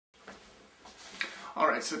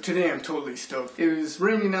Alright, so today I'm totally stoked. It was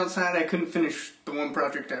raining outside, I couldn't finish the one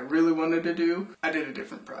project I really wanted to do. I did a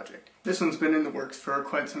different project. This one's been in the works for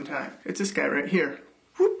quite some time. It's this guy right here.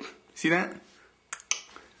 Whoop! See that?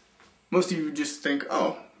 Most of you just think,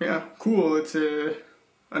 oh, yeah, cool, it's a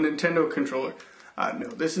Nintendo controller. No,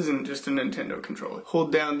 this isn't just a Nintendo controller.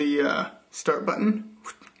 Hold down the start button,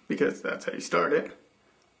 because that's how you start it.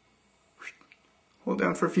 Hold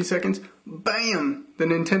down for a few seconds. Bam! The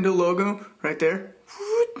Nintendo logo right there.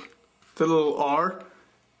 The little R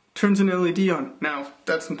turns an LED on. Now,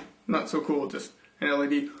 that's not so cool, just an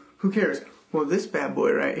LED. Who cares? Well, this bad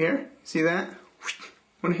boy right here, see that?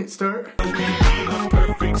 When I hit start. Talk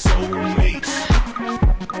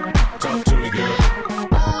to me, girl.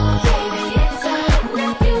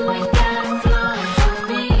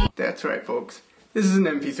 That's right, folks. This is an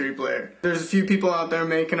MP3 player. There's a few people out there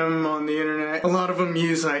making them on the internet. A lot of them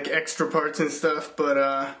use like extra parts and stuff, but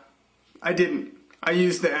I didn't. I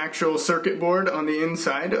used the actual circuit board on the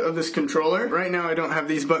inside of this controller. Right now I don't have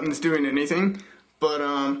these buttons doing anything,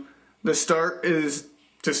 but the start is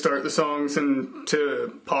to start the songs and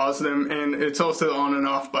to pause them, and it's also the on and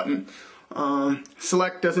off button.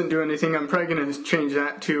 Select doesn't do anything. I'm probably going to change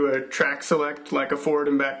that to a track select, like a forward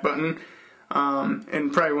and back button.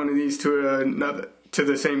 And probably one of these to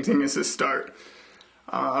the same thing as the start.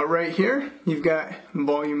 Right here, you've got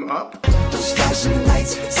volume up.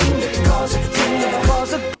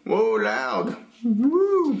 Whoa, loud!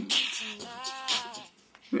 Woo!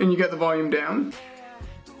 And you got the volume down.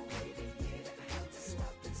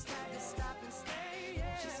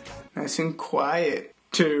 Nice and quiet.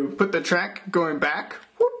 To put the track going back,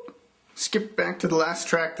 whoop, skip back to the last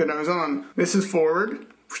track that I was on. This is forward.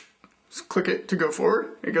 Just click it to go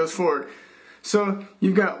forward, it goes forward. So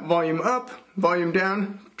you've got volume up, volume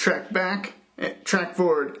down, track back, track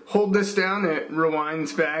forward. Hold this down, it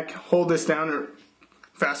rewinds back. Hold this down, it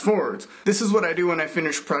fast forwards. This is what I do when I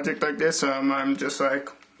finish a project like this. I'm just like,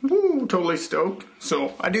 woo, totally stoked.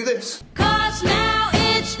 So I do this. 'Cause now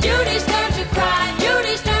it's Judy's turn to cry,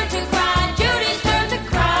 Judy's turn to cry, Judy's turn to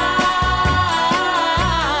cry.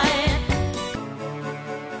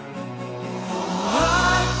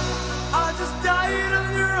 I just died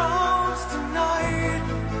in your arms tonight.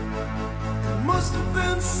 It must have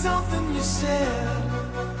been something you said.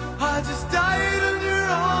 I just died.